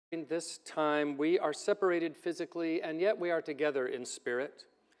This time we are separated physically and yet we are together in spirit.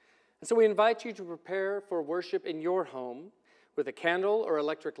 And so we invite you to prepare for worship in your home with a candle or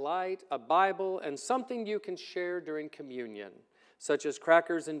electric light, a Bible, and something you can share during communion, such as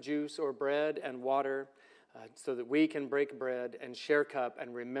crackers and juice or bread and water, so that we can break bread and share cup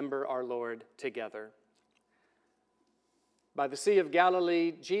and remember our Lord together. By the Sea of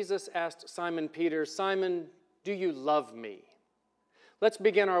Galilee, Jesus asked Simon Peter, "Simon, do you love me?" Let's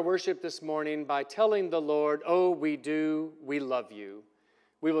begin our worship this morning by telling the Lord, "Oh, we do, we love you."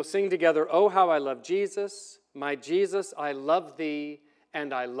 We will sing together, "Oh, how I love Jesus, my Jesus, I love thee,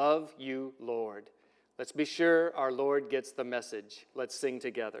 and I love you, Lord." Let's be sure our Lord gets the message. Let's sing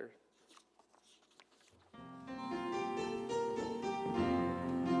together.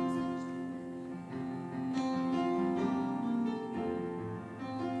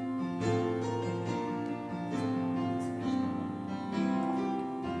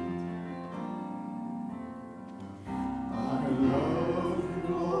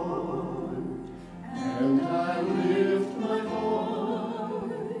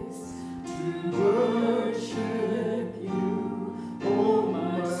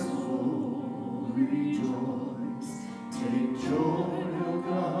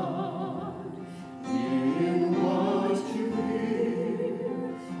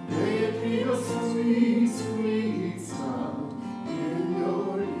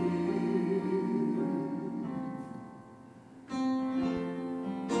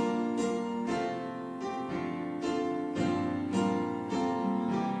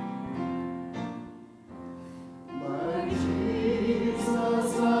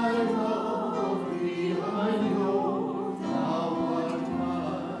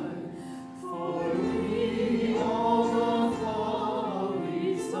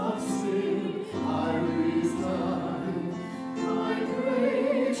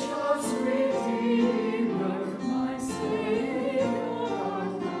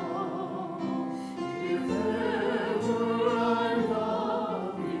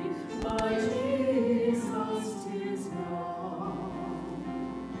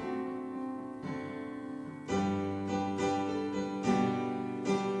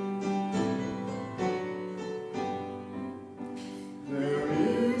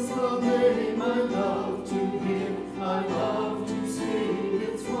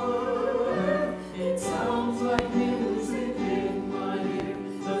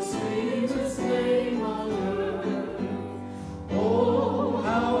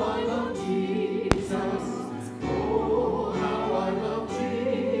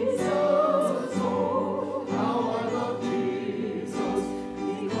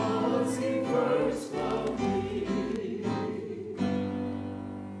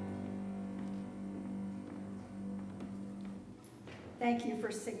 Thank you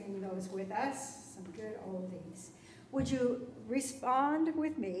for singing those with us, some good oldies. Would you respond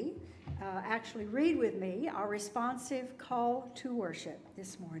with me, actually read with me, our responsive call to worship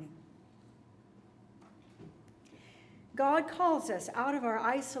this morning. God calls us out of our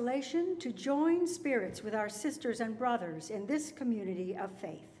isolation to join spirits with our sisters and brothers in this community of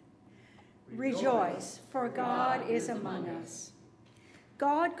faith. Rejoice, for God is among us.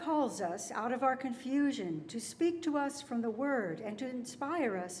 God calls us out of our confusion to speak to us from the Word and to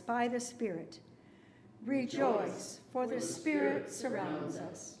inspire us by the Spirit. Rejoice, for the Spirit surrounds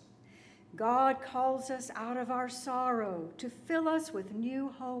us. God calls us out of our sorrow to fill us with new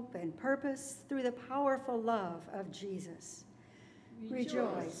hope and purpose through the powerful love of Jesus.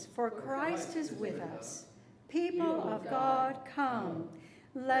 Rejoice, for Christ is with us. People of God, come,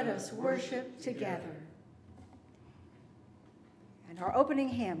 let us worship together. And our opening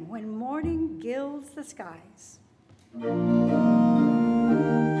hymn, "When Morning Gilds the Skies."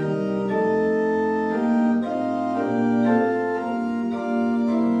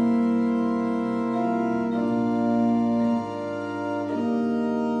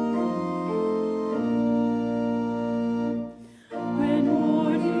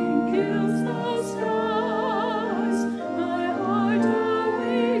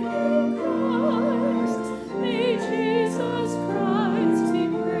 Christ be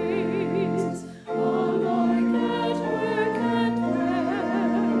praised, alike at work and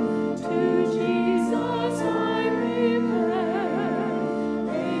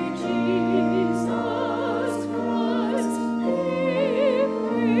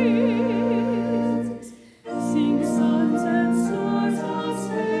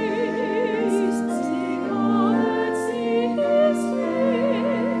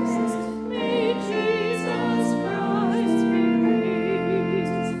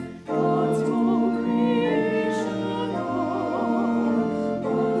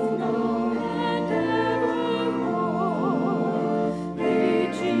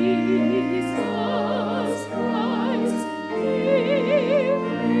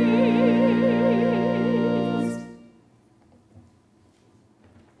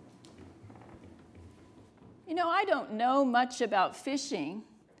I don't know much about fishing.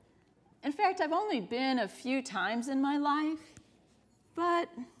 In fact, I've only been a few times in my life, but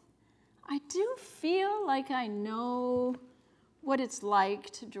I do feel like I know what it's like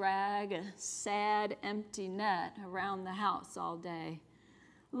to drag a sad, empty net around the house all day,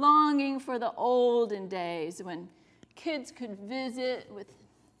 longing for the olden days when kids could visit with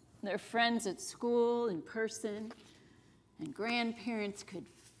their friends at school in person, and grandparents could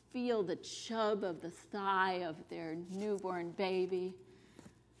feel the chub of the thigh of their newborn baby.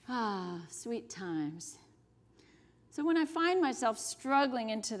 Ah, sweet times. So when I find myself struggling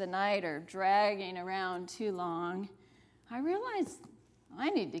into the night or dragging around too long, I realize I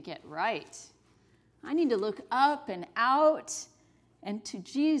need to get right. I need to look up and out and to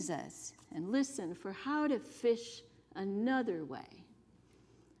Jesus and listen for how to fish another way.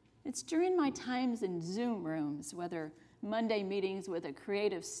 It's during my times in Zoom rooms, whether Monday meetings with a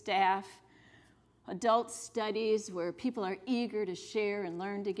creative staff, adult studies where people are eager to share and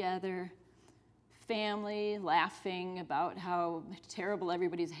learn together, family laughing about how terrible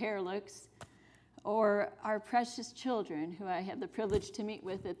everybody's hair looks, or our precious children who I have the privilege to meet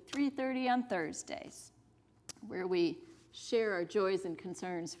with at 3:30 on Thursdays, where we share our joys and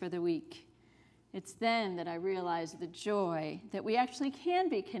concerns for the week. It's then that I realize the joy that we actually can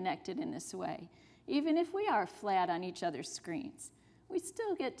be connected in this way. Even if we are flat on each other's screens, we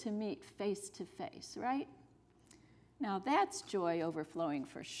still get to meet face to face, right? Now that's joy overflowing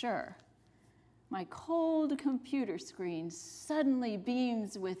for sure. My cold computer screen suddenly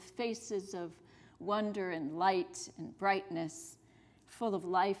beams with faces of wonder and light and brightness, full of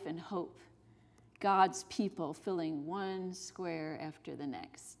life and hope. God's people filling one square after the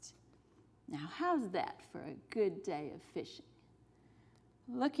next. Now, how's that for a good day of fishing?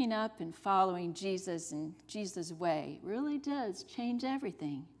 Looking up and following Jesus and Jesus' way really does change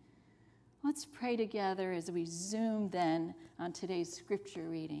everything. Let's pray together as we zoom then on today's scripture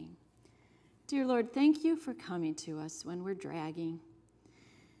reading. Dear Lord, thank you for coming to us when we're dragging.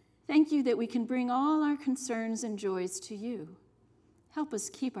 Thank you that we can bring all our concerns and joys to you. Help us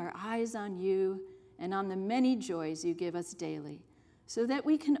keep our eyes on you and on the many joys you give us daily, so that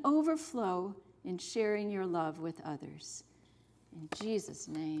we can overflow in sharing your love with others. In Jesus'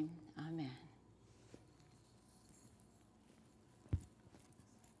 name, amen.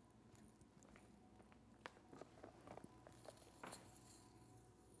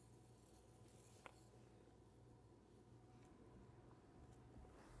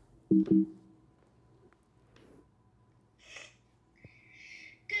 Good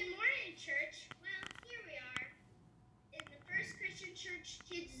morning, church. Well, here we are in the First Christian Church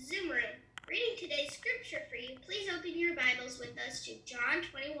Kids Zoom room. Reading today's scripture for you, please open your Bibles with us to John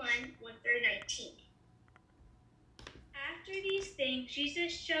 21, 1-19. After these things,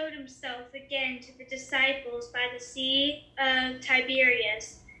 Jesus showed himself again to the disciples by the Sea of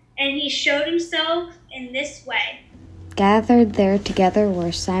Tiberias, and he showed himself in this way. Gathered there together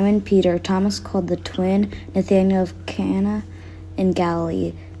were Simon Peter, Thomas called the twin, Nathanael of Cana in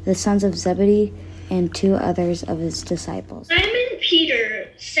Galilee, the sons of Zebedee, and two others of his disciples. Simon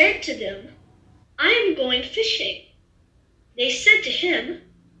Peter said to them, "I am going fishing." They said to him,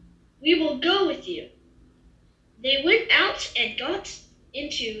 "We will go with you." They went out and got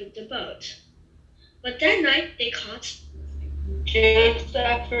into the boat. But that night they caught just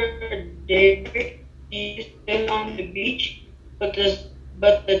after daybreak. He stood on the beach, but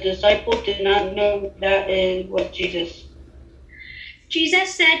the disciples did not know that it was Jesus.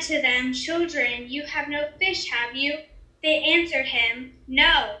 Jesus said to them, "Children, you have no fish, have you?" They answered him,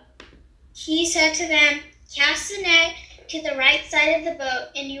 "No." He said to them, "Cast the net to the right side of the boat,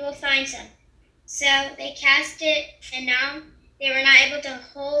 and you will find some." So they cast it, and now they were not able to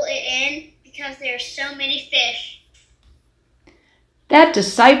haul it in because there are so many fish. That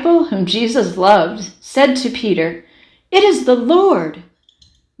disciple whom Jesus loved said to Peter, "It is the Lord."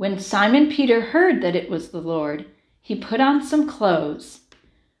 When Simon Peter heard that it was the Lord, he put on some clothes,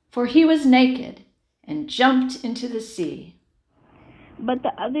 for he was naked, and jumped into the sea. But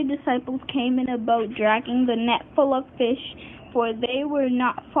the other disciples came in a boat, dragging the net full of fish, for they were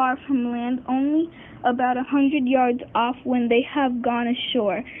not far from land, only about 100 yards off. When they had gone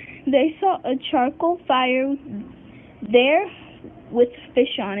ashore, they saw a charcoal fire there with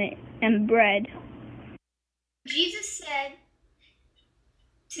fish on it and bread. Jesus said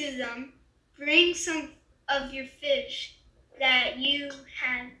to them, "Bring some of your fish that you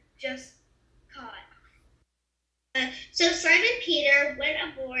had just caught." So Simon Peter went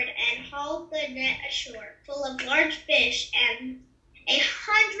aboard and hauled the net ashore, full of large fish, and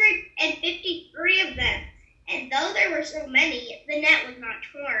 153 of them. And though there were so many, the net was not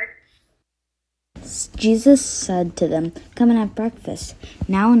torn. Jesus said to them, "Come and have breakfast."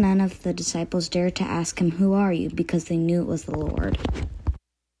 Now none of the disciples dared to ask him, "Who are you?" because they knew it was the Lord.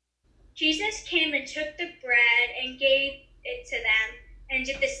 Jesus came and took the bread and gave it to them, and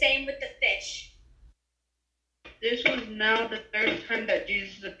did the same with the fish. This was now the third time that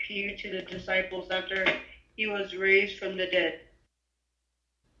Jesus appeared to the disciples after he was raised from the dead.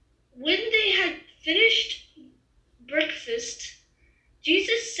 When they had finished breakfast,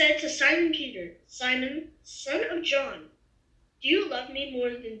 Jesus said to Simon Peter, "Simon, son of John, do you love me more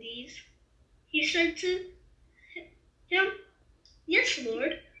than these?" He said to him, "Yes,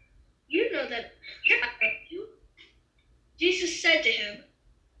 Lord, you know that I love you." Jesus said to him,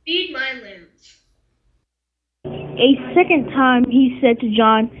 "Feed my lambs." A second time he said to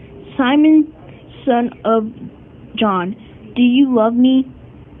John, "Simon, son of John, do you love me?"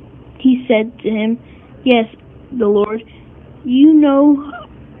 He said to him, "Yes, the Lord, you know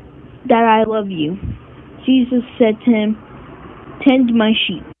that I love you." Jesus said to him, "Tend my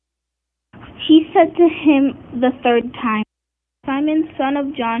sheep." He said to him the third time, "Simon, son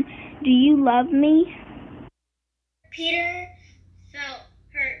of John, do you love me?" Peter felt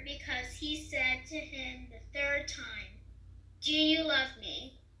hurt because he said to him the third time, "Do you love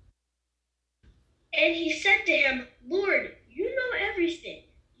me?" And he said to him, "Lord, you know everything.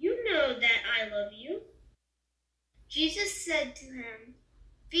 You know that I love you." Jesus said to him,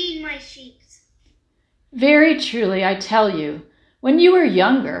 "Feed my sheep." Very truly, I tell you, when you were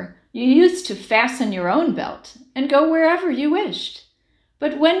younger, you used to fasten your own belt and go wherever you wished.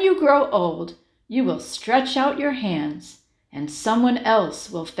 But when you grow old, you will stretch out your hands, and someone else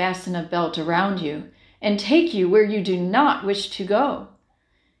will fasten a belt around you and take you where you do not wish to go.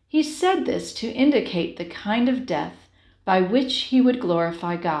 He said this to indicate the kind of death by which he would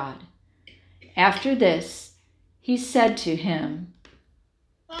glorify God. After this, he said to him,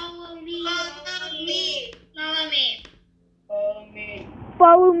 Follow me, follow me, follow me. Follow me.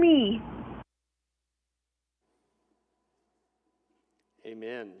 Follow me.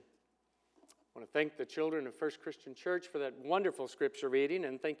 Amen. I want to thank the children of First Christian Church for that wonderful scripture reading,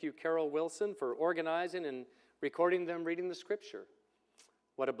 and thank you, Carol Wilson, for organizing and recording them reading the scripture.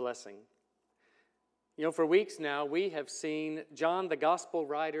 What a blessing. You know, for weeks now, we have seen John the Gospel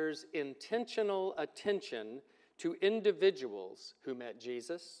writer's intentional attention to individuals who met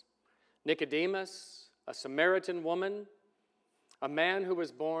Jesus: Nicodemus, a Samaritan woman, a man who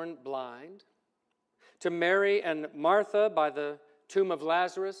was born blind, to Mary and Martha by the tomb of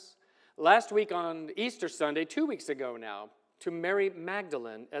Lazarus. Last week on Easter Sunday, 2 weeks ago now, to Mary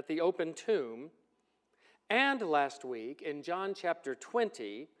Magdalene at the open tomb. And last week in John chapter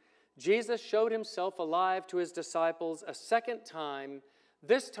 20, Jesus showed himself alive to his disciples a second time,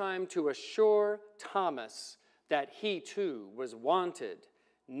 this time to assure Thomas that he too was wanted,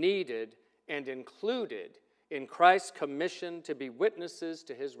 needed, and included in Christ's commission to be witnesses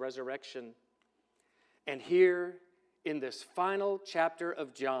to his resurrection. And here, in this final chapter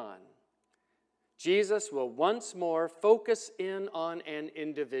of John, Jesus will once more focus in on an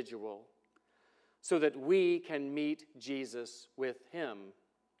individual so that we can meet Jesus with him.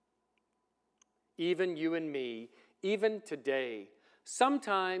 Even you and me, even today,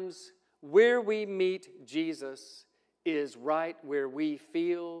 sometimes where we meet Jesus is right where we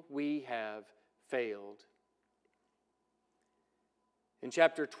feel we have failed. In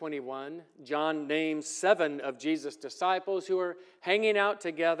chapter 21, John names 7 of Jesus' disciples who are hanging out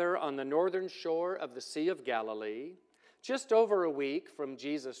together on the northern shore of the Sea of Galilee, just over a week from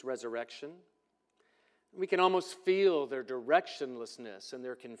Jesus' resurrection. We can almost feel their directionlessness and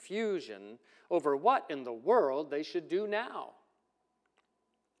their confusion over what in the world they should do now.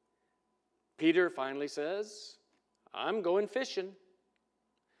 Peter finally says, "I'm going fishing."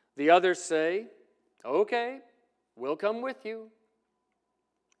 The others say, "Okay, we'll come with you."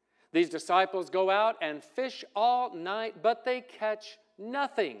 These disciples go out and fish all night, but they catch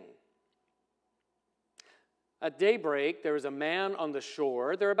nothing. At daybreak, there is a man on the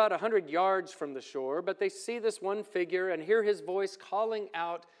shore. They're about 100 yards from the shore, but they see this one figure and hear his voice calling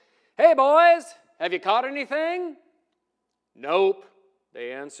out, "Hey, boys, have you caught anything?" "Nope,"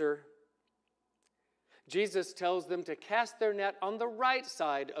 they answer. Jesus tells them to cast their net on the right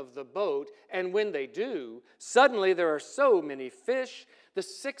side of the boat, and when they do, suddenly there are so many fish, the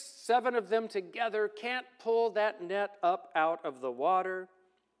 6, 7 of them together can't pull that net up out of the water.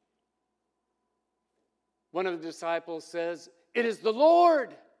 One of the disciples says, "It is the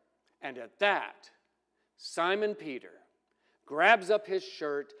Lord." And at that, Simon Peter grabs up his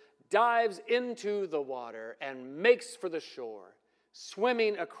shirt, dives into the water, and makes for the shore,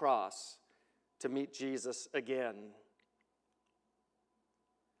 swimming across to meet Jesus again.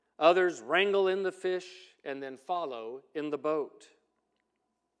 Others wrangle in the fish and then follow in the boat.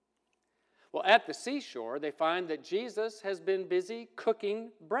 Well, at the seashore, they find that Jesus has been busy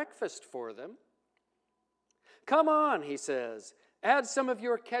cooking breakfast for them. "Come on," he says, "add some of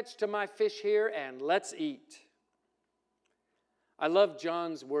your catch to my fish here and let's eat." I love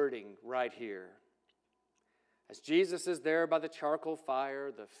John's wording right here. As Jesus is there by the charcoal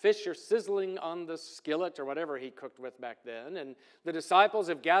fire, the fish are sizzling on the skillet or whatever he cooked with back then, and the disciples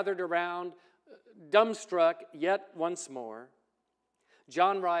have gathered around, dumbstruck yet once more.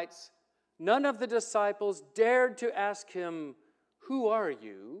 John writes, "None of the disciples dared to ask him, 'Who are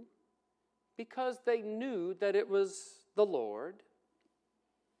you?' because they knew that it was the Lord."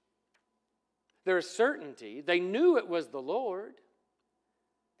 There is certainty. They knew it was the Lord.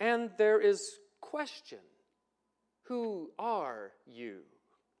 And there is question. Who are you?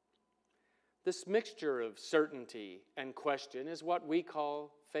 This mixture of certainty and question is what we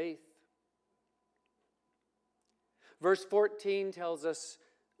call faith. Verse 14 tells us,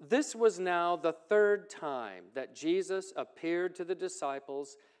 "This was now the third time that Jesus appeared to the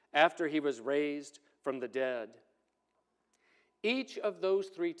disciples after he was raised from the dead." Each of those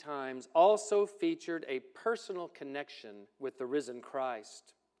 3 times also featured a personal connection with the risen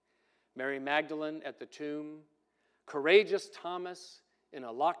Christ. Mary Magdalene at the tomb, courageous Thomas in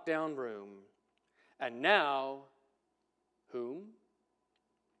a lockdown room, and now, whom?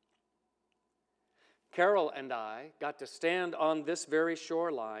 Carol and I got to stand on this very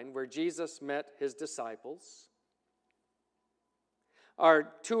shoreline where Jesus met his disciples. Our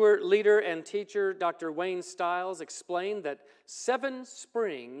tour leader and teacher, Dr. Wayne Stiles, explained that 7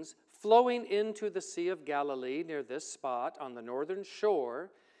 springs flowing into the Sea of Galilee near this spot on the northern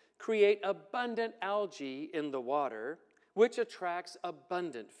shore create abundant algae in the water, which attracts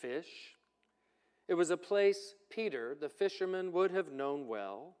abundant fish. It was a place Peter, the fisherman, would have known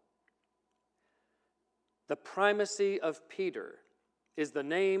well. The Primacy of Peter is the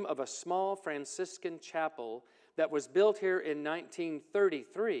name of a small Franciscan chapel that was built here in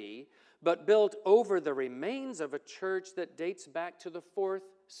 1933, but built over the remains of a church that dates back to the 4th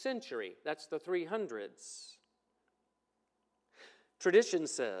century. That's the 300s. Tradition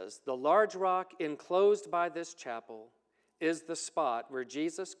says the large rock enclosed by this chapel is the spot where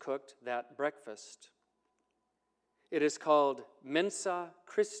Jesus cooked that breakfast. It is called Mensa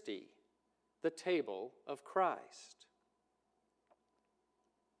Christi, the table of Christ.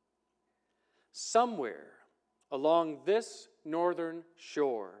 Somewhere along this northern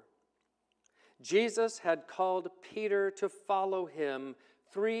shore, Jesus had called Peter to follow him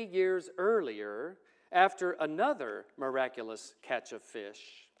 3 years earlier after another miraculous catch of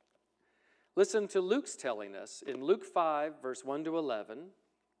fish. Listen to Luke's telling us in Luke 5, verse 1 to 11.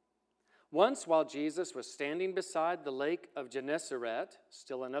 "Once while Jesus was standing beside the lake of Gennesaret,"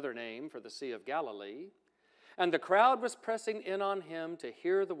 still another name for the Sea of Galilee, "and the crowd was pressing in on him to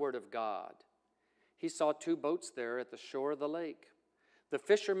hear the word of God, he saw 2 boats there at the shore of the lake. The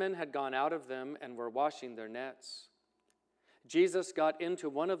fishermen had gone out of them and were washing their nets. Jesus got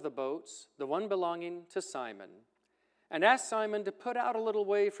into one of the boats, the one belonging to Simon, and asked Simon to put out a little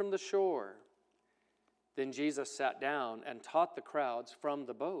way from the shore. Then Jesus sat down and taught the crowds from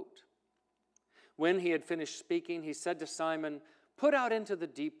the boat. When he had finished speaking, he said to Simon, 'Put out into the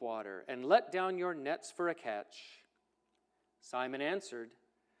deep water and let down your nets for a catch.' Simon answered,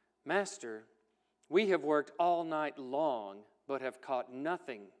 'Master, we have worked all night long, but have caught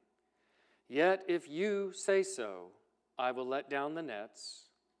nothing. Yet if you say so, I will let down the nets.'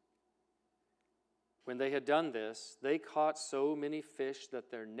 When they had done this, they caught so many fish that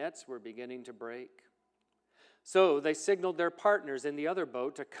their nets were beginning to break. So they signaled their partners in the other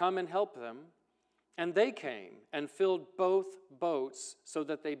boat to come and help them, and they came and filled both boats so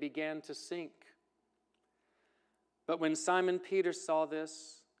that they began to sink. But when Simon Peter saw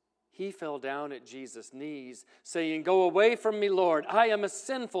this, he fell down at Jesus' knees, saying, 'Go away from me, Lord, I am a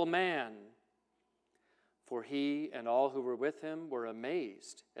sinful man.' For he and all who were with him were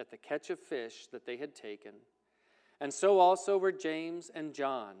amazed at the catch of fish that they had taken. And so also were James and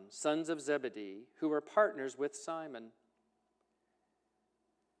John, sons of Zebedee, who were partners with Simon.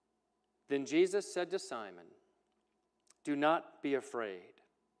 Then Jesus said to Simon, 'Do not be afraid.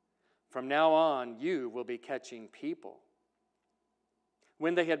 From now on, you will be catching people.'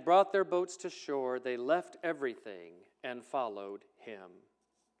 When they had brought their boats to shore, they left everything and followed him."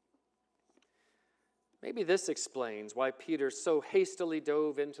 Maybe this explains why Peter so hastily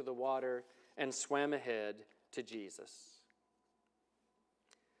dove into the water and swam ahead to Jesus.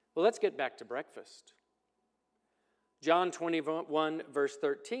 Well, let's get back to breakfast. John 21, verse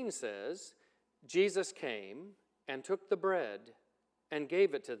 13 says, "Jesus came and took the bread and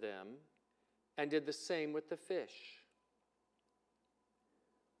gave it to them, and did the same with the fish.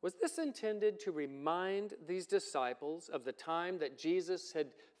 Was this intended to remind these disciples of the time that Jesus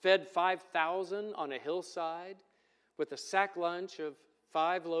had fed 5,000 on a hillside with a sack lunch of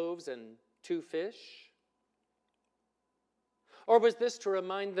 5 loaves and 2 fish? Or was this to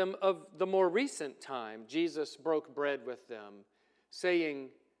remind them of the more recent time Jesus broke bread with them,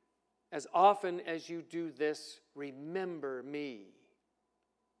 saying, "As often as you do this, remember me"?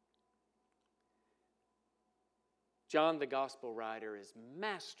 John, the gospel writer, is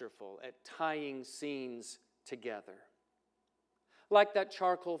masterful at tying scenes together. Like that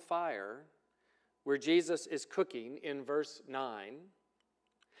charcoal fire where Jesus is cooking in verse 9,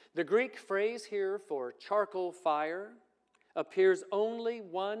 the Greek phrase here for charcoal fire appears only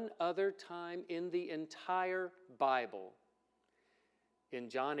one other time in the entire Bible, in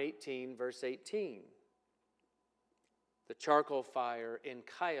John 18, verse 18. The charcoal fire in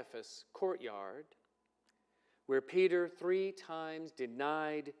Caiaphas' courtyard, where Peter 3 times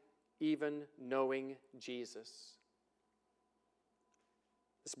denied even knowing Jesus.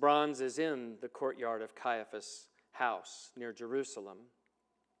 This bronze is in the courtyard of Caiaphas' house near Jerusalem.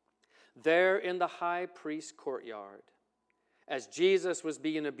 There in the high priest's courtyard, as Jesus was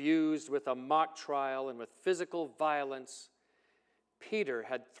being abused with a mock trial and with physical violence, Peter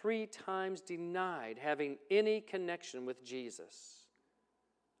had 3 times denied having any connection with Jesus.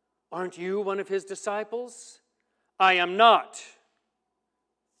 "Aren't you one of his disciples?" "I am not."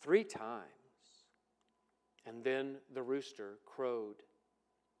 3 times. And then the rooster crowed.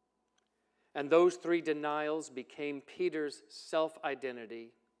 And those 3 denials became Peter's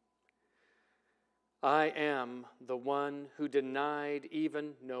self-identity. I am the one who denied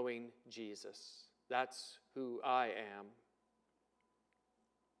even knowing Jesus. That's who I am.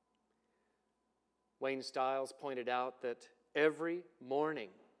 Wayne Stiles pointed out that every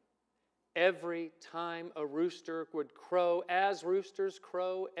morning, every time a rooster would crow, as roosters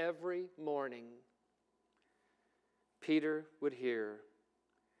crow every morning, Peter would hear,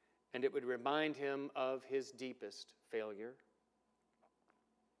 and it would remind him of his deepest failure.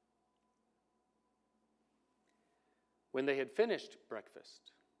 When they had finished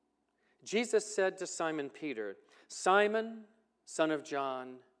breakfast, Jesus said to Simon Peter, "Simon, son of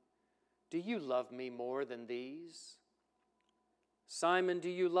John, do you love me more than these?" "Simon, do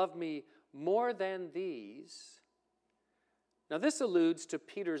you love me more than these?" Now this alludes to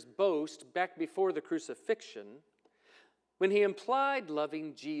Peter's boast back before the crucifixion, when he implied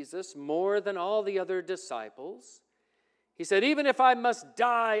loving Jesus more than all the other disciples. He said, "Even if I must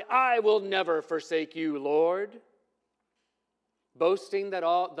die, I will never forsake you, Lord." Boasting that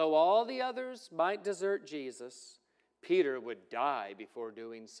though all the others might desert Jesus, Peter would die before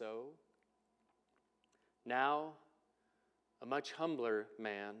doing so. Now, a much humbler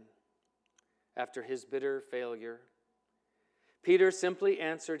man, after his bitter failure, Peter simply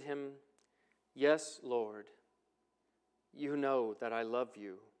answered him, "Yes, Lord, you know that I love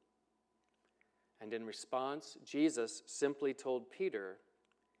you." And in response, Jesus simply told Peter,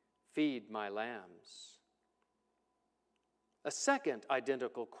 "Feed my lambs." A second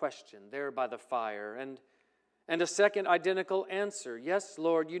identical question there by the fire, and a second identical answer, "Yes,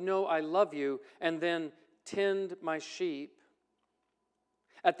 Lord, you know I love you," and then, "Tend my sheep."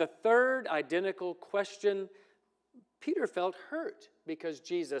 At the third identical question, Peter felt hurt because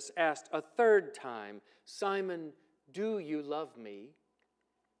Jesus asked a third time, "Simon, do you love me?"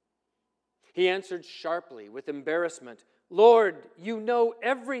 He answered sharply with embarrassment, "Lord, you know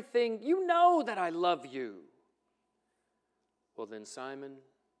everything. You know that I love you." "Well then, Simon,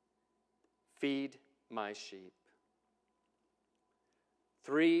 feed my sheep."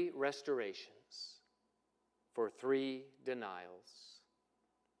 3 restorations for 3 denials.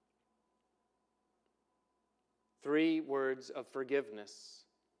 3 words of forgiveness.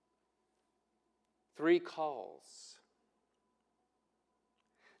 3 calls.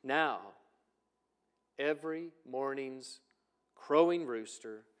 Now, every morning's crowing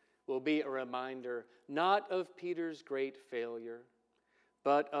rooster will be a reminder not of Peter's great failure,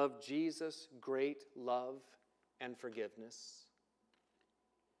 but of Jesus' great love and forgiveness.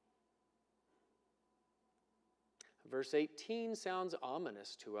 Verse 18 sounds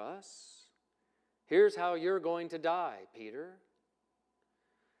ominous to us. Here's how you're going to die, Peter.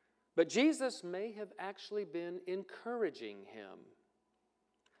 But Jesus may have actually been encouraging him.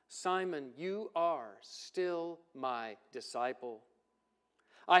 "Simon, you are still my disciple.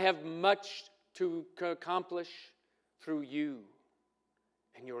 I have much to accomplish through you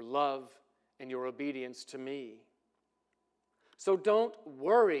and your love and your obedience to me. So don't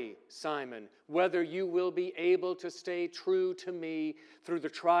worry, Simon, whether you will be able to stay true to me through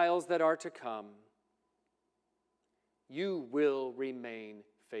the trials that are to come. You will remain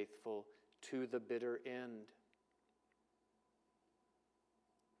faithful to the bitter end.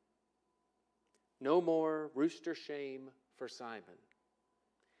 No more rooster shame for Simon.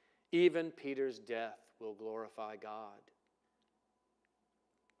 Even Peter's death will glorify God.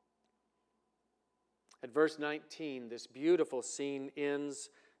 At verse 19, this beautiful scene ends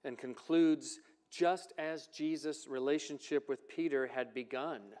and concludes just as Jesus' relationship with Peter had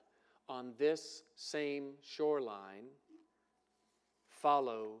begun on this same shoreline.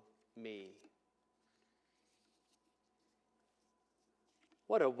 Follow me.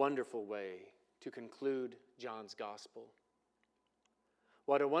 What a wonderful way to conclude John's Gospel.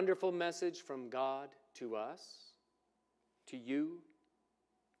 What a wonderful message from God to us, to you,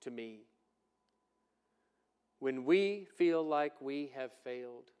 to me. When we feel like we have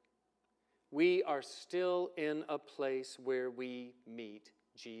failed, we are still in a place where we meet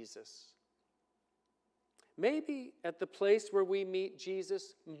Jesus. Maybe at the place where we meet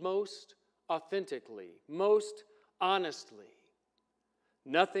Jesus most authentically, most honestly.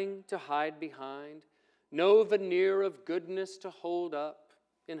 Nothing to hide behind, no veneer of goodness to hold up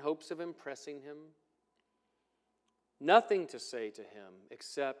in hopes of impressing him. Nothing to say to him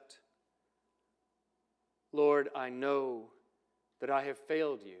except, Lord, I know that I have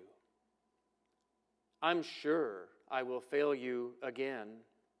failed you. I'm sure I will fail you again.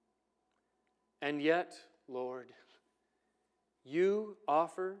 And yet, Lord, you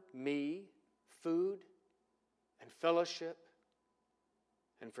offer me food and fellowship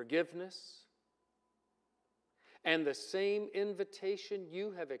and forgiveness, and the same invitation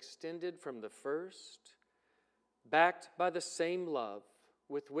you have extended from the first, backed by the same love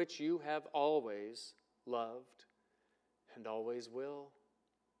with which you have always loved and always will.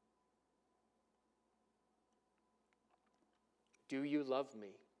 Do you love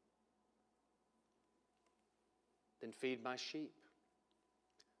me? Then feed my sheep.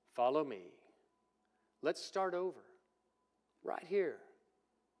 Follow me. Let's start over. Right here.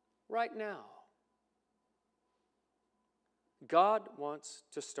 Right now. God wants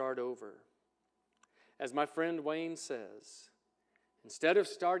to start over. As my friend Wayne says, instead of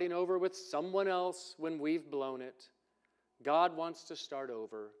starting over with someone else when we've blown it, God wants to start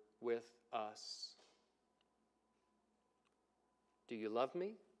over with us. Do you love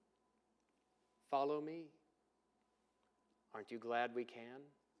me? Follow me. Aren't you glad we can?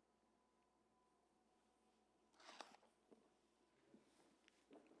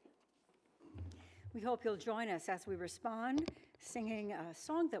 We hope you'll join us as we respond, singing a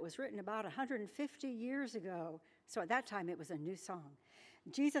song that was written about 150 years ago. So at that time, it was a new song.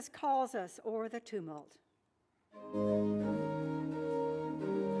 Jesus calls us o'er the tumult.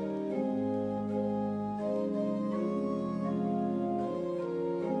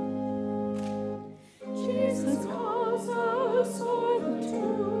 Jesus calls us o'er the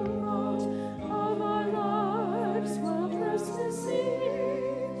tumult of our lives while pressed to see.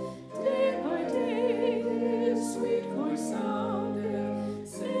 Day by day his sweet voice sounded,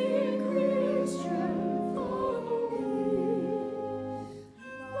 saying, Christian, follow me.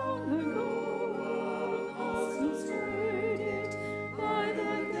 Long ago our apostles heard it by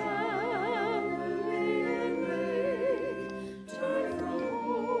the Galilean lake. Turned from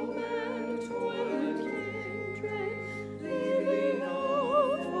home and toil and kindred, leaving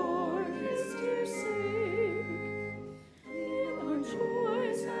all for his dear sake. In our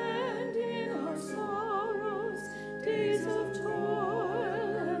joys and in our sorrows, days of toil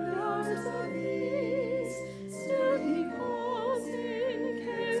and hours of ease, still he calls in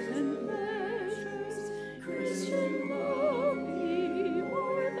cares and pleasures, Christian, love me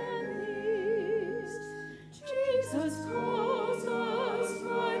more than these. Jesus calls us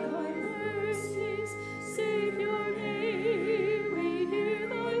by thy mercies, Savior, may we hear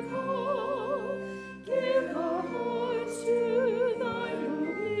thy call. Give our hearts to thine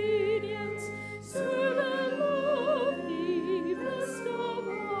obedience, serve and love thee best of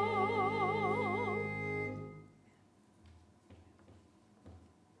all.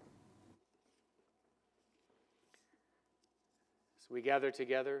 So we gather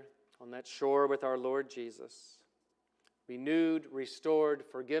together on that shore with our Lord Jesus, renewed, restored,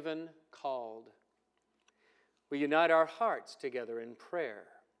 forgiven, called. We unite our hearts together in prayer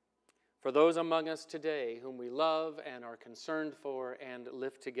for those among us today whom we love and are concerned for and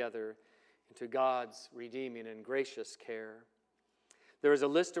lift together into God's redeeming and gracious care. There is a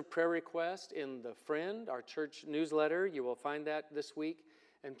list of prayer requests in the Friend, our church newsletter. You will find that this week.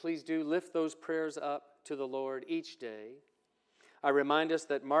 And please do lift those prayers up to the Lord each day. I remind us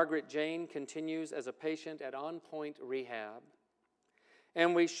that Margaret Jane continues as a patient at On Point Rehab,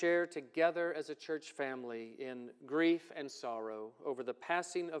 and we share together as a church family in grief and sorrow over the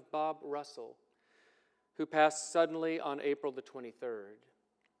passing of Bob Russell, who passed suddenly on April the 23rd.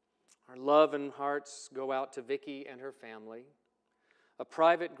 Our love and hearts go out to Vicki and her family. A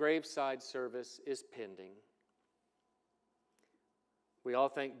private graveside service is pending. We all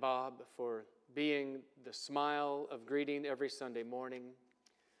thank Bob for being the smile of greeting every Sunday morning,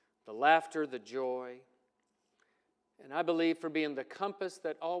 the laughter, the joy, and I believe for being the compass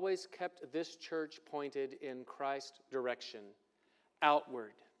that always kept this church pointed in Christ's direction,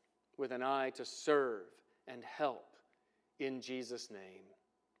 outward, with an eye to serve and help in Jesus' name.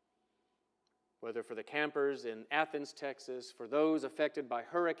 Whether for the campers in Athens, Texas, for those affected by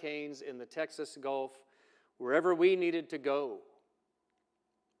hurricanes in the Texas Gulf, wherever we needed to go,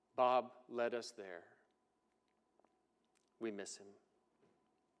 Bob led us there. We miss him.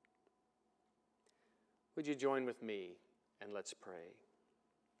 Would you join with me and let's pray.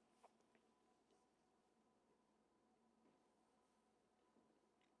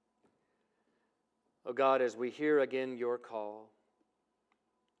 Oh God, as we hear again your call,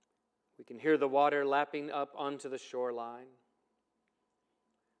 we can hear the water lapping up onto the shoreline.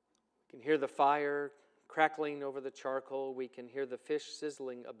 We can hear the fire crackling over the charcoal. We can hear the fish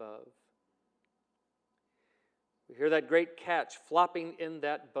sizzling above. We hear that great catch flopping in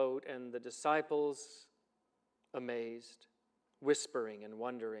that boat and the disciples amazed, whispering and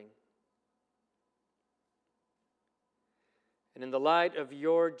wondering. And in the light of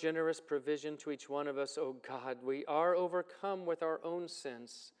your generous provision to each one of us, oh God, we are overcome with our own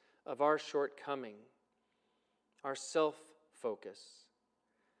sense of our shortcoming, our self-focus,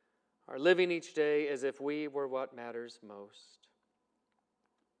 our living each day as if we were what matters most.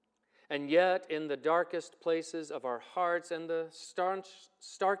 And yet, in the darkest places of our hearts and the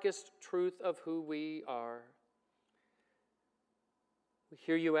starkest truth of who we are, we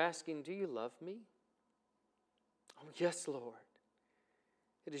hear you asking, do you love me? Oh, yes, Lord.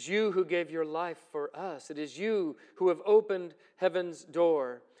 It is you who gave your life for us. It is you who have opened heaven's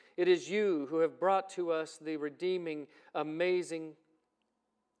door. It is you who have brought to us the redeeming, amazing,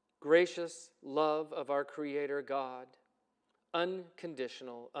 gracious love of our Creator God,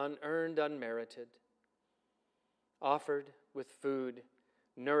 unconditional, unearned, unmerited, offered with food,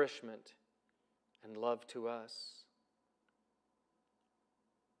 nourishment, and love to us.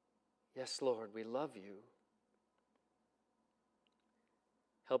 Yes, Lord, we love you.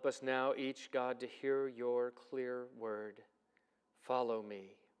 Help us now each, God, to hear your clear word. Follow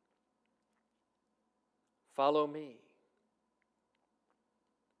me. Follow me.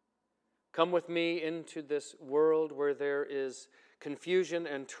 Come with me into this world where there is confusion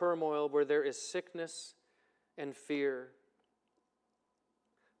and turmoil, where there is sickness and fear.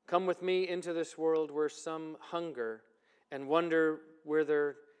 Come with me into this world where some hunger and wonder where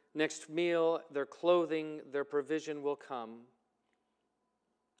their next meal, their clothing, their provision will come.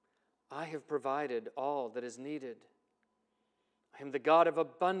 I have provided all that is needed. I am the God of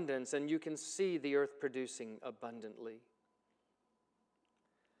abundance, and you can see the earth producing abundantly.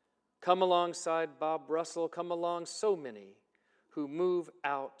 Come alongside Bob Russell, come along so many who move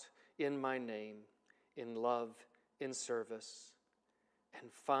out in my name, in love, in service,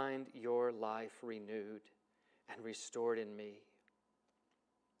 and find your life renewed and restored in me.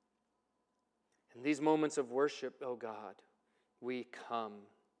 In these moments of worship, oh God, we come.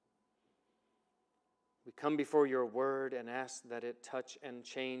 We come before your word and ask that it touch and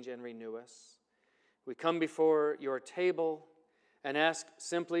change and renew us. We come before your table and ask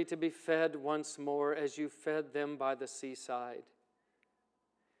simply to be fed once more as you fed them by the seaside.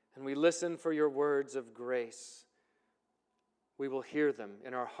 And we listen for your words of grace. We will hear them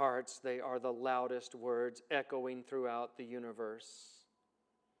in our hearts. They are the loudest words echoing throughout the universe.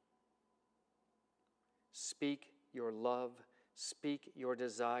 Speak your love, speak your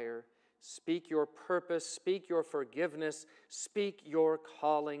desire, speak your purpose, speak your forgiveness, speak your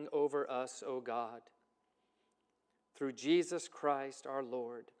calling over us, O God. Through Jesus Christ our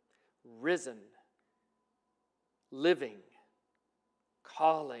Lord, risen, living,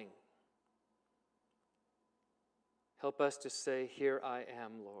 calling. Help us to say, here I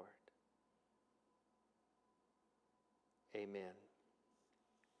am, Lord. Amen.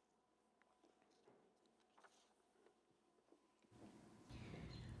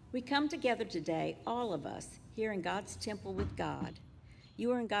 We come together today, all of us, here in God's temple with God.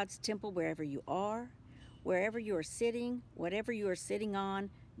 You are in God's temple wherever you are, wherever you are sitting, whatever you are sitting on,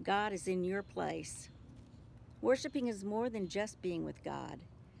 God is in your place. Worshiping is more than just being with God.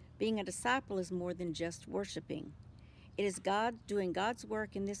 Being a disciple is more than just worshiping. It is God doing God's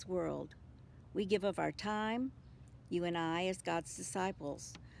work in this world. We give of our time, you and I as God's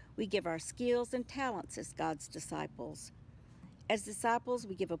disciples. We give our skills and talents as God's disciples. As disciples,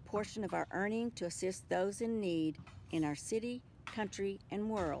 we give a portion of our earning to assist those in need in our city, country, and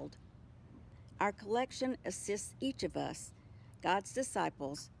world. Our collection assists each of us, God's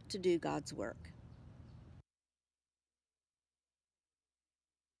disciples, to do God's work.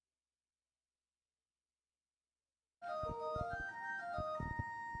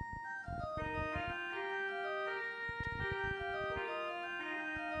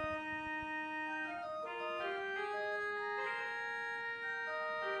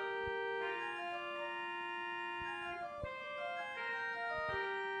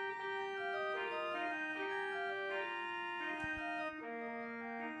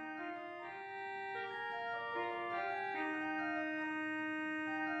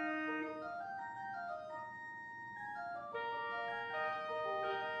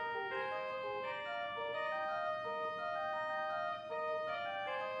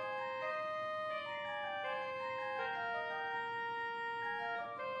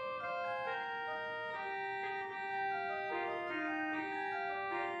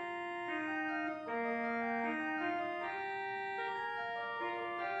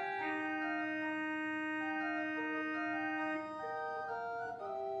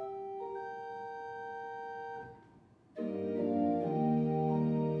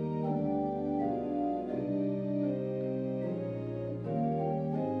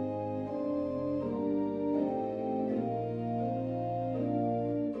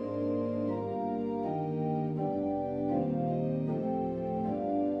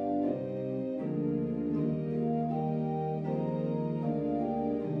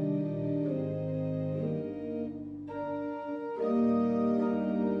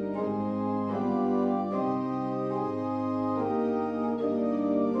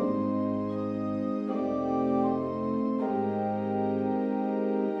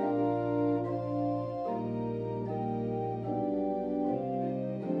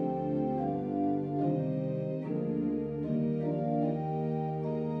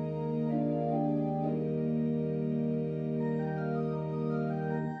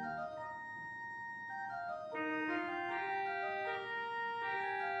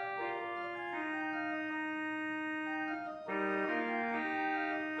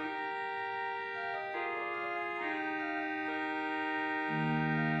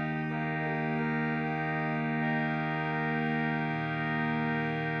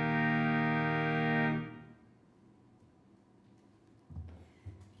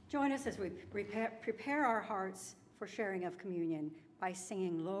 Join us as we prepare our hearts for sharing of communion by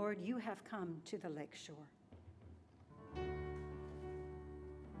singing, Lord, you have come to the lake shore.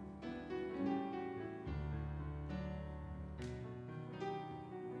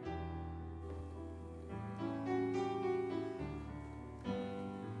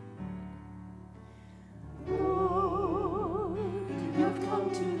 Lord, you have come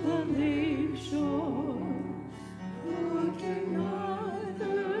to the lake shore, looking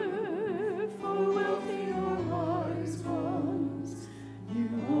neither for wealthy or wise ones. You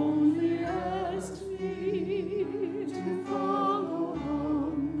only asked me to follow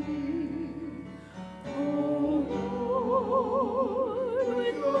humbly. Oh Lord,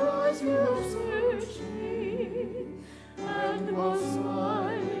 with your eyes you have searched me, and while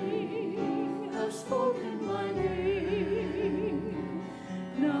smiling have spoken my name.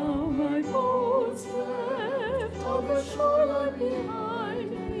 Now my boat's left on the shoreline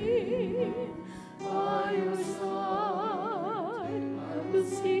behind me. By your side I will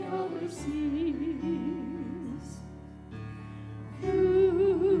seek other seas.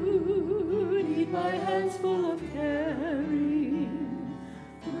 You need my hands full of caring,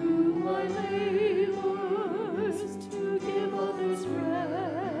 through my labors to give others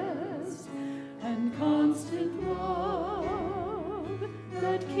rest, and constant love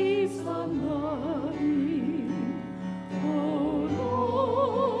that keeps on loving. Oh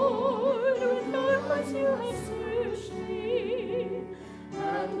Lord, with your eyes you have searched me,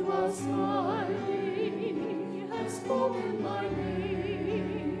 and while smiling have spoken my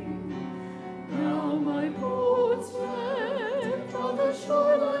name. Now my boat's left on the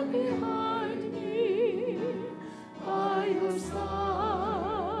shoreline behind me. By your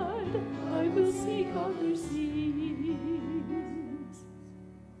side I will seek other seas.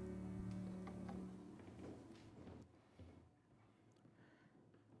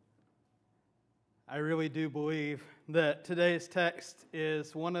 I really do believe that today's text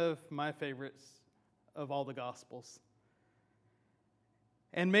is one of my favorites of all the Gospels.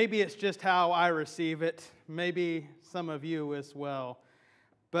 And maybe it's just how I receive it, maybe some of you as well.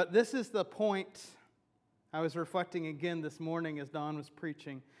 But this is the point. I was reflecting again this morning as Don was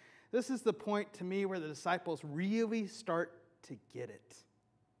preaching. This is the point to me where the disciples really start to get it.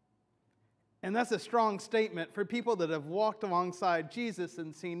 And that's a strong statement for people that have walked alongside Jesus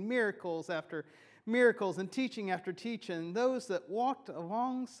and seen miracles after miracles and teaching after teaching. Those that walked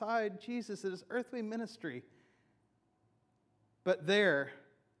alongside Jesus in his earthly ministry. But there,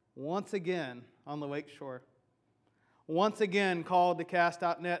 once again, on the lake shore, once again called to cast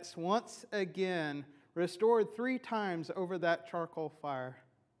out nets, once again restored 3 times over that charcoal fire.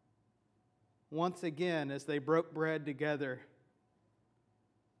 Once again, as they broke bread together,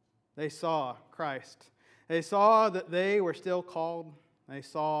 they saw Christ. They saw that they were still called. They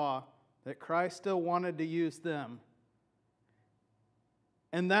saw that Christ still wanted to use them.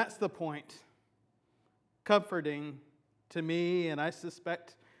 And that's the point. Comforting to me, and I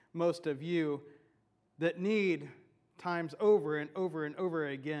suspect most of you, that need times over and over and over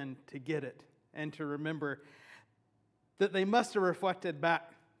again to get it and to remember that they must have reflected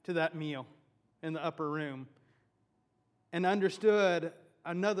back to that meal in the upper room and understood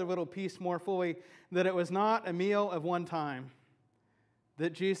another little piece more fully, that it was not a meal of one time,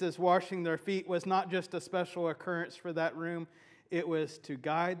 that Jesus washing their feet was not just a special occurrence for that room, it was to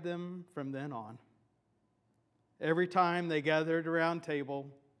guide them from then on. Every time they gathered around table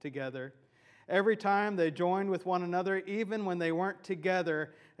together, every time they joined with one another, even when they weren't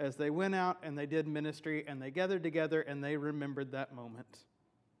together, as they went out and they did ministry and they gathered together and they remembered that moment.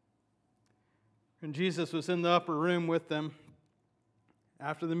 And Jesus was in the upper room with them.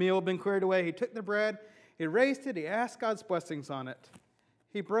 After the meal had been cleared away, he took the bread, he raised it, he asked God's blessings on it.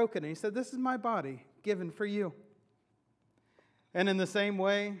 He broke it and he said, "This is my body given for you." And in the same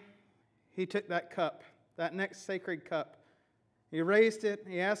way, he took that cup, that next sacred cup. He raised it,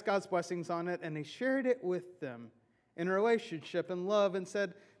 he asked God's blessings on it, and he shared it with them in relationship and love and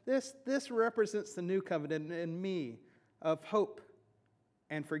said, this represents the new covenant in me of hope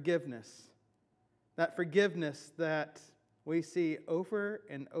and forgiveness. That forgiveness that we see over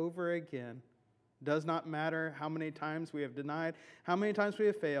and over again. Does not matter how many times we have denied, how many times we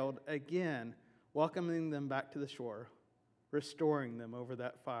have failed, again, welcoming them back to the shore, restoring them over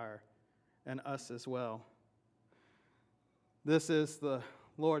that fire, and us as well. This is the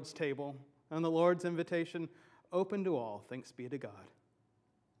Lord's table, and the Lord's invitation, open to all. Thanks be to God.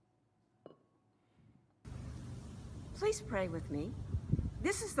 Please pray with me.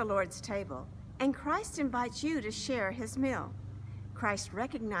 This is the Lord's table, and Christ invites you to share his meal. Christ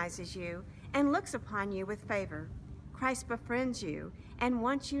recognizes you and looks upon you with favor. Christ befriends you and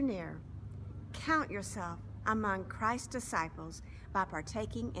wants you near. Count yourself among Christ's disciples by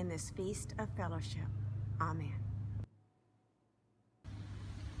partaking in this feast of fellowship. Amen.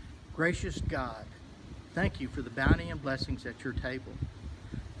 Gracious God, thank you for the bounty and blessings at your table.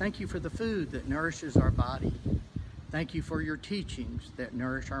 Thank you for the food that nourishes our body. Thank you for your teachings that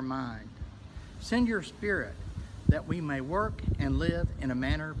nourish our mind. Send your Spirit that we may work and live in a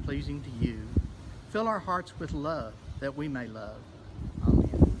manner pleasing to you. Fill our hearts with love that we may love.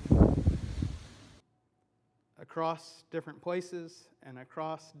 Amen. Across different places and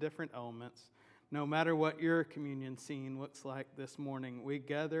across different elements, no matter what your communion scene looks like this morning, we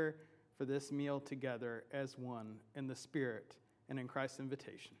gather for this meal together as one in the Spirit and in Christ's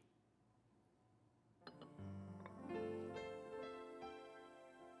invitation.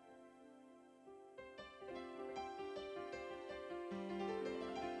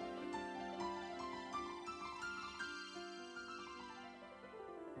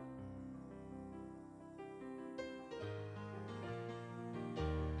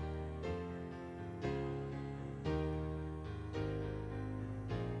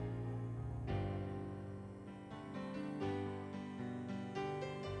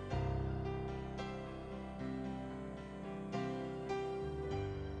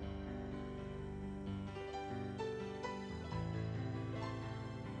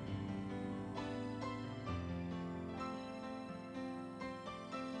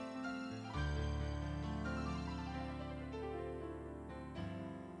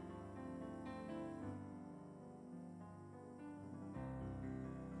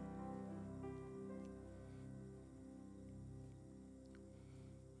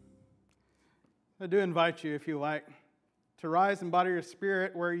 I do invite you, if you like, to rise in body or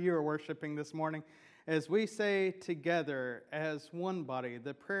spirit where you are worshiping this morning as we say together as one body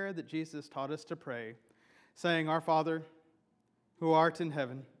the prayer that Jesus taught us to pray, saying, Our Father, who art in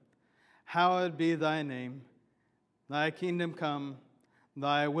heaven, hallowed be thy name. Thy kingdom come,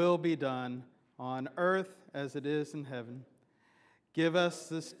 thy will be done on earth as it is in heaven. Give us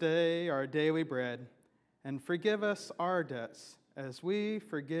this day our daily bread, and forgive us our debts as we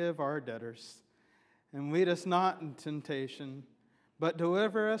forgive our debtors. And lead us not into temptation, but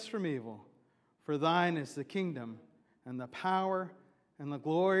deliver us from evil. For thine is the kingdom, and the power, and the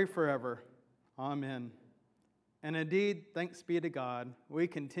glory forever. Amen. And indeed, thanks be to God, we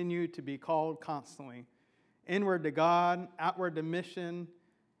continue to be called constantly, inward to God, outward to mission,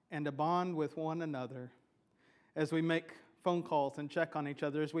 and to bond with one another. As we make phone calls and check on each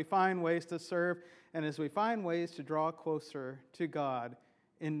other, as we find ways to serve, and as we find ways to draw closer to God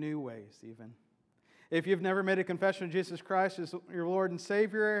in new ways even. If you've never made a confession of Jesus Christ as your Lord and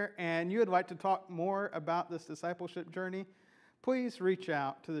Savior, and you would like to talk more about this discipleship journey, please reach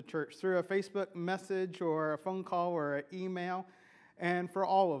out to the church through a Facebook message or a phone call or an email. And for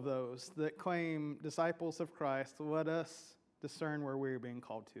all of those that claim disciples of Christ, let us discern where we're being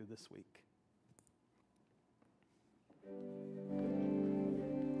called to this week.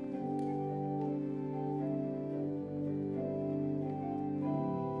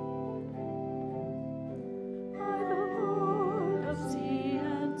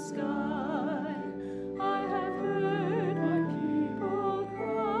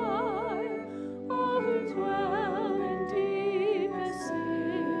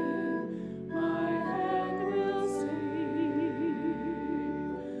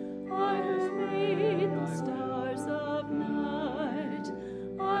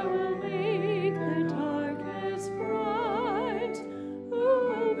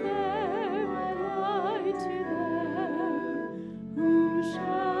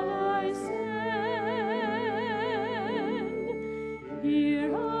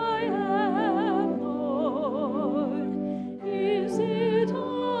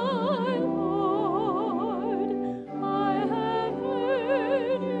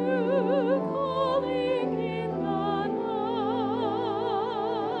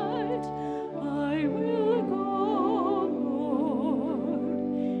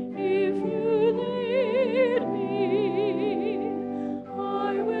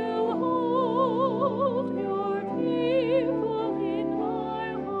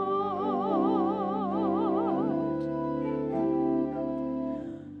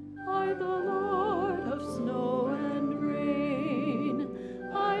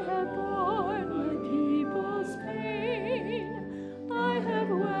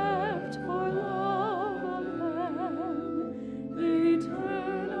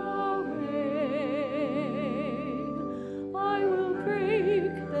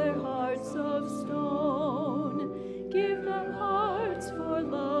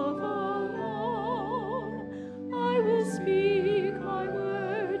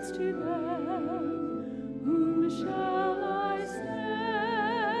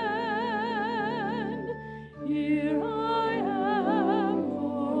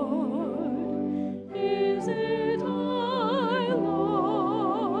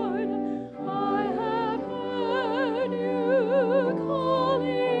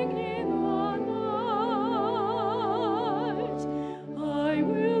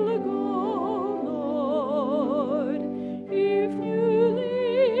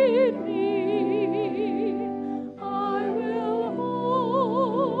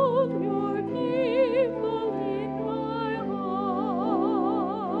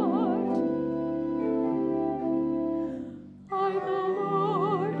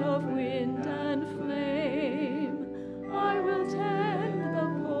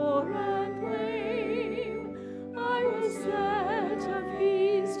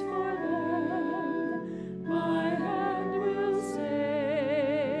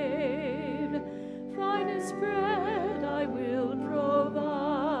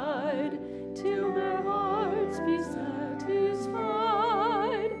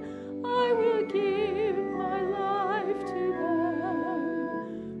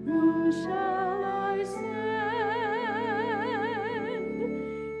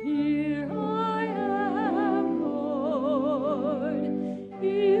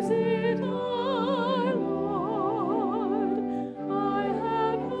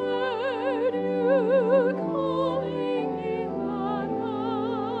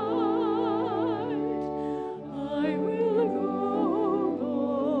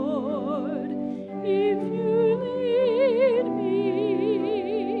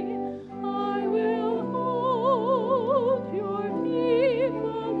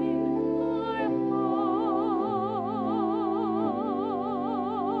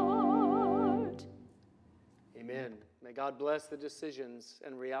 God bless the decisions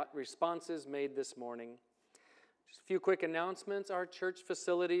and responses made this morning. Just a few quick announcements. Our church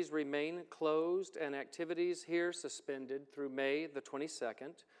facilities remain closed and activities here suspended through May the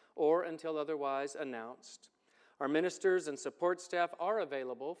 22nd or until otherwise announced. Our ministers and support staff are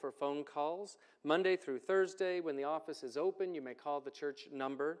available for phone calls Monday through Thursday. When the office is open, you may call the church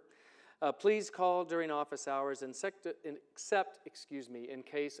number. Please call during office hours except in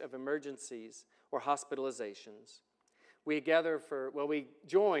case of emergencies or hospitalizations. We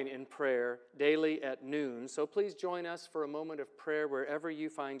join in prayer daily at noon, so please join us for a moment of prayer wherever you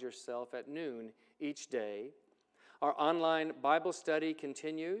find yourself at noon each day. Our online Bible study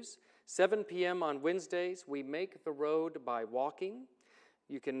continues. 7 p.m. on Wednesdays, we make the road by walking.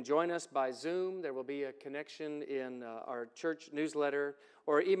 You can join us by Zoom. There will be a connection in our church newsletter,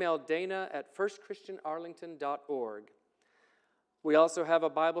 or email Dana at firstchristianarlington.org. We also have a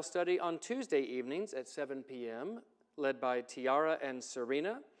Bible study on Tuesday evenings at 7 p.m., led by Tiara and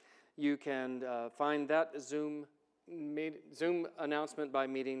Serena. You can find that Zoom announcement by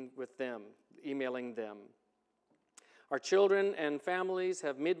meeting with them, emailing them. Our children and families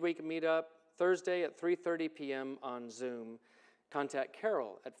have midweek meetup Thursday at 3:30 p.m. on Zoom. Contact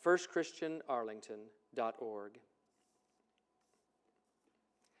Carol at firstchristianarlington.org.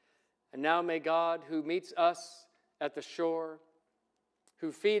 And now may God, who meets us at the shore,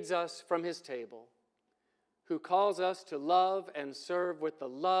 who feeds us from his table, who calls us to love and serve with the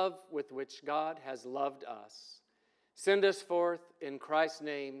love with which God has loved us, send us forth in Christ's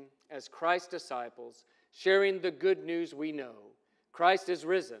name as Christ's disciples, sharing the good news we know. Christ is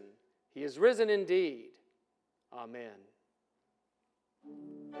risen. He is risen indeed. Amen.